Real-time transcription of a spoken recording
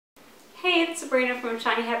Hey, it's Sabrina from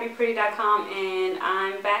shinyhappypretty.com, and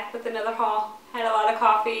I'm back with another haul. Had a lot of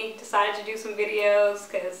coffee, decided to do some videos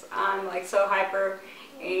because I'm like so hyper,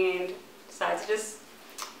 and decided to just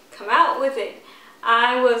come out with it.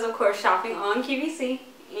 I was of course shopping on QVC,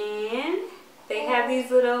 and they have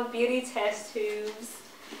these little beauty test tubes,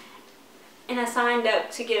 and I signed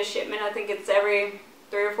up to get a shipment. I think it's every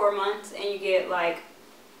 3 or 4 months, and you get like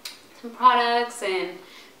some products and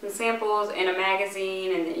some samples and a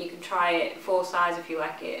magazine, and then you can try it full size if you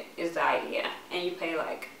like it, is the idea. And you pay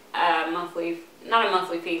like a monthly, not a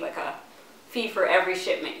monthly fee, like a fee for every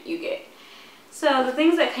shipment you get. So the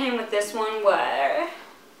things that came with this one were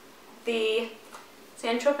the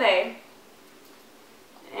Tropez,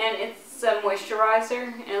 and it's a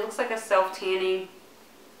moisturizer, and it looks like a self-tanning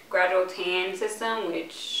Gradual tan system,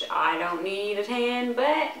 which I don't need a tan,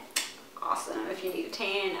 but awesome if you need a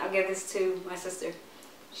tan. I'll give this to my sister.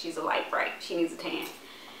 She's a light bright. She needs a tan.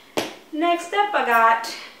 Next up, I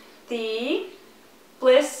got the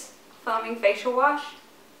Bliss Foaming Facial Wash.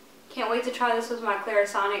 Can't wait to try this with my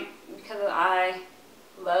Clarisonic because I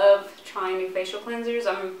love trying new facial cleansers.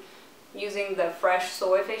 I'm using the Fresh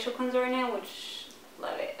Soy Facial Cleanser right now, which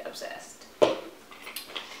love it, obsessed.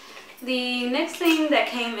 The next thing that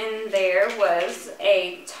came in there was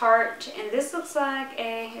a Tarte, and this looks like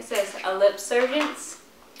it says a LipSurgence,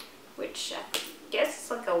 which I guess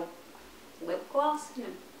it's like a lip gloss and a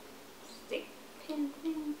stick pin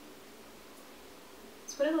thing.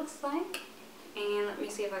 That's what it looks like. And let me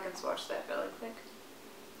see if I can swatch that really quick.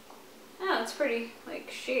 Oh, it's pretty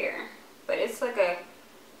like sheer, but it's like a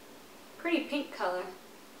pretty pink color.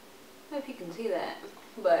 I don't know if you can see that,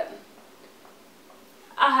 but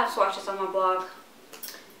I'll have swatches on my blog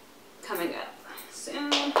coming up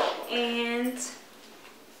soon. And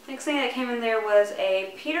next thing that came in there was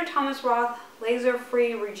a Peter Thomas Roth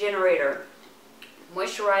laser-free Regenerator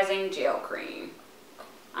moisturizing gel cream.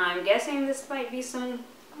 I'm guessing this might be some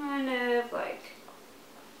kind of like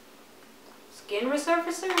skin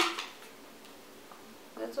resurfacer.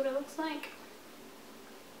 That's what it looks like.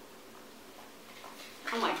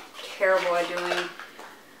 I'm like terrible at doing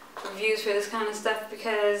reviews for this kind of stuff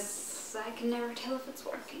because I can never tell if it's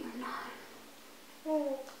working or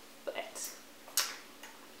not. But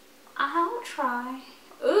I'll try.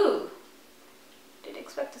 Ooh, didn't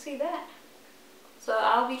expect to see that. So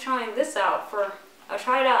I'll be trying this out for, I'll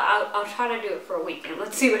try to do it for a week and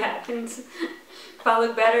let's see what happens. If I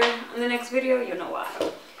look better in the next video, you'll know why.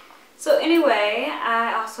 So anyway,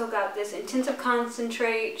 I also got this intensive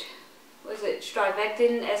concentrate, was it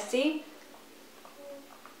Strivectin-SD?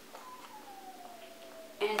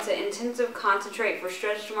 And it's an intensive concentrate for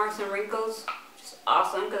stretch marks and wrinkles. Just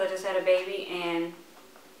awesome because I just had a baby, and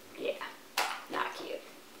yeah, not cute.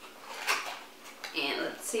 And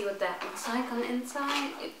let's see what that looks like on the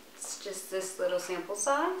inside. It's just this little sample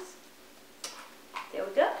size. There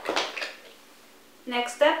we go.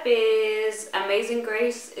 Next up is Amazing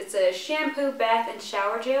Grace. It's a shampoo, bath, and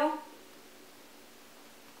shower gel.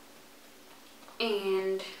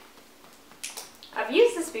 And I've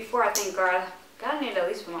used this before, I think, or I got it at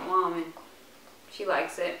least for my mom, and she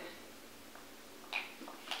likes it.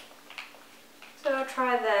 So I'll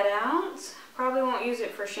try that out. Probably won't use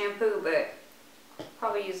it for shampoo, but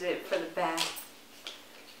probably use it for the bath.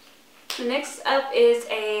 The next up is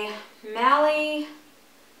a Mally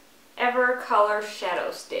Evercolor shadow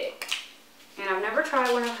stick. And I've never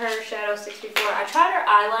tried one of her shadow sticks before. I tried her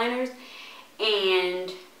eyeliners,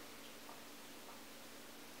 and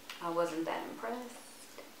I wasn't that impressed.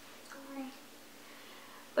 Sorry.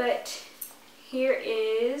 But here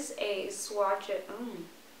is a swatch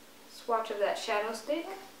of that shadow stick.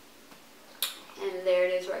 And there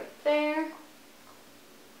it is right there.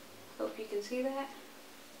 Hope you can see that.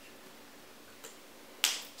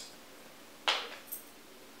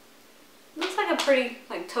 Looks like a pretty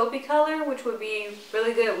like taupey color, which would be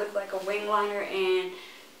really good with like a wing liner and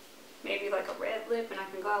maybe like a red lip, and I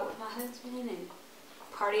can go out with my husband and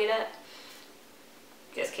party it up.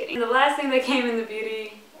 Just kidding. And the last thing that came in the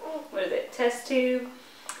beauty, what is it, test tube,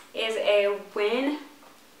 is a Win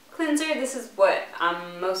cleanser. This is what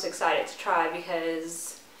I'm most excited to try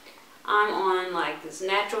because I'm on like this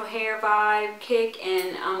natural hair vibe kick,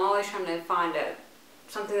 and I'm always trying to find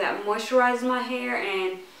something that moisturizes my hair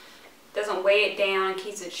and doesn't weigh it down,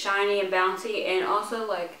 keeps it shiny and bouncy, and also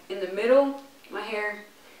like in the middle, my hair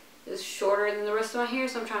is shorter than the rest of my hair,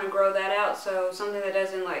 so I'm trying to grow that out. So something that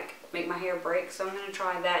doesn't like make my hair break. So I'm going to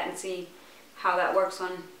try that and see how that works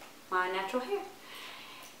on my natural hair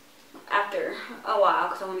after a while,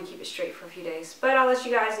 because I want to keep it straight for a few days. But I'll let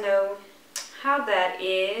you guys know how that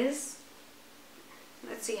is.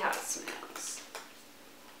 Let's see how it smells.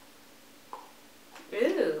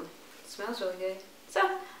 smells really good. So,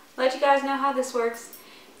 I'll let you guys know how this works.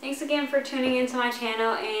 Thanks again for tuning into my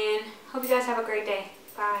channel, and hope you guys have a great day.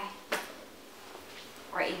 Bye.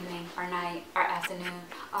 Or evening, or night, or afternoon,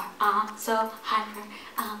 or I'm so hyper,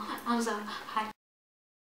 I'm so hyper.